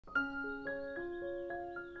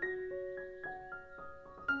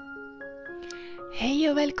Hej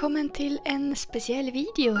och välkommen till en speciell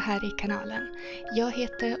video här i kanalen. Jag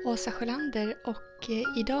heter Sjölander och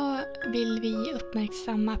idag vill vi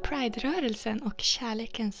uppmärksamma Pride-rörelsen och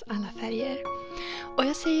kärlekens alla färger. Och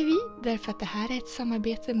jag säger vi därför att det här är ett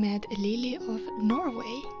samarbete med Lilli of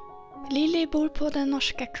Norway. Lilli bor på den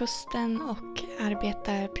norska kusten och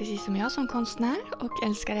arbetar precis som jag som konstnär och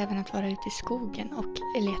älskar även att vara ute i skogen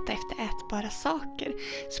och leta efter ätbara saker.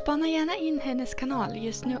 Spana gärna in hennes kanal.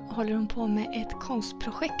 Just nu håller hon på med ett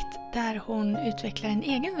konstprojekt där hon utvecklar en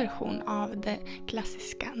egen version av det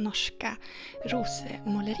klassiska norska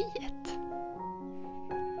rosemåleriet.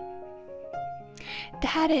 Det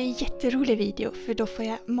här är en jätterolig video för då får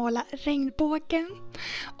jag måla regnbågen.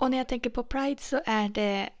 Och när jag tänker på Pride så är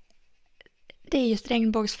det är just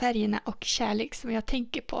regnbågsfärgerna och kärlek som jag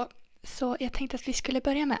tänker på. Så jag tänkte att vi skulle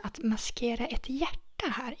börja med att maskera ett hjärta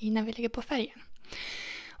här innan vi lägger på färgen.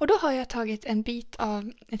 Och då har jag tagit en bit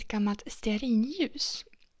av ett gammalt stearinljus.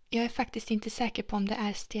 Jag är faktiskt inte säker på om det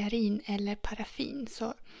är stearin eller paraffin,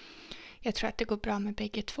 så jag tror att det går bra med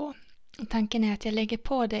bägge två. Och tanken är att jag lägger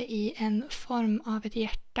på det i en form av ett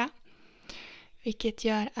hjärta, vilket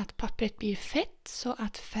gör att pappret blir fett så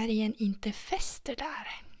att färgen inte fäster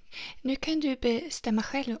där. Nu kan du bestämma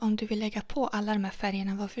själv om du vill lägga på alla de här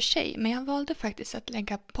färgerna var för sig. Men jag valde faktiskt att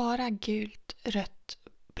lägga bara gult, rött,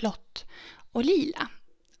 blått och lila.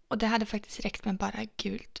 Och det hade faktiskt räckt med bara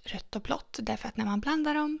gult, rött och blått. Därför att när man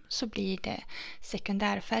blandar dem så blir det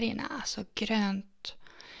sekundärfärgerna. Alltså grönt,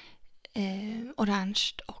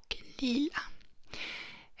 orange och lila.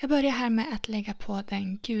 Jag börjar här med att lägga på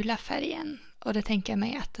den gula färgen. Och då tänker jag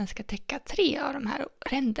mig att den ska täcka 3 av de här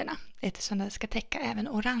ränderna. Eftersom den ska täcka även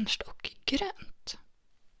orange och grönt.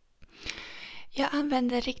 Jag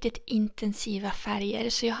använder riktigt intensiva färger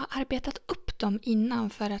så jag har arbetat upp dem innan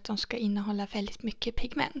för att de ska innehålla väldigt mycket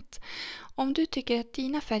pigment. Om du tycker att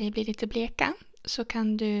dina färger blir lite bleka så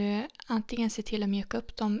kan du antingen se till att mjuka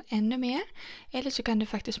upp dem ännu mer. Eller så kan du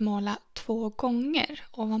faktiskt måla 2 gånger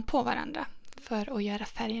ovanpå varandra för att göra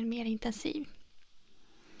färgen mer intensiv.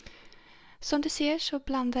 Som du ser så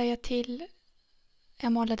blandar jag till,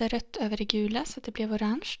 jag målade rött över det gula så att det blev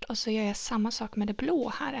orange. Och så gör jag samma sak med det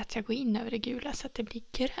blå här, att jag går in över det gula så att det blir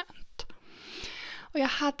grönt. Och jag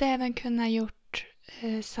hade även kunnat gjort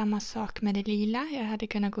samma sak med det lila. Jag hade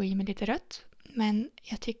kunnat gå in med lite rött. Men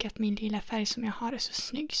jag tycker att min lila färg som jag har är så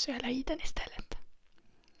snygg så jag la i den istället.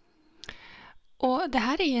 Och det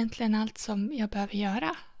här är egentligen allt som jag behöver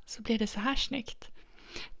göra. Så blir det så här snyggt.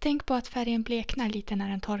 Tänk på att färgen bleknar lite när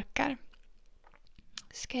den torkar.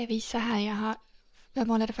 Ska jag visa här. Jag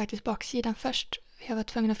målade faktiskt baksidan först. Jag var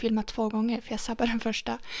tvungen att filma 2 gånger för jag sabbade den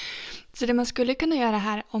första. Så det man skulle kunna göra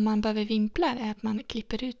här om man behöver vimplar är att man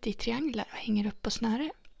klipper ut i trianglar och hänger upp på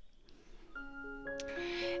snöre.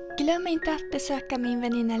 Glöm inte att besöka min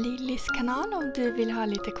väninna Lillis kanal om du vill ha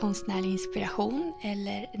lite konstnärlig inspiration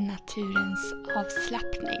eller naturens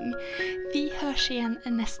avslappning. Vi hörs igen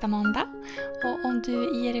nästa måndag. Och om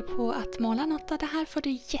du ger dig på att måla något av det här får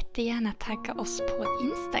du jättegärna tagga oss på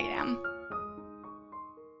Instagram.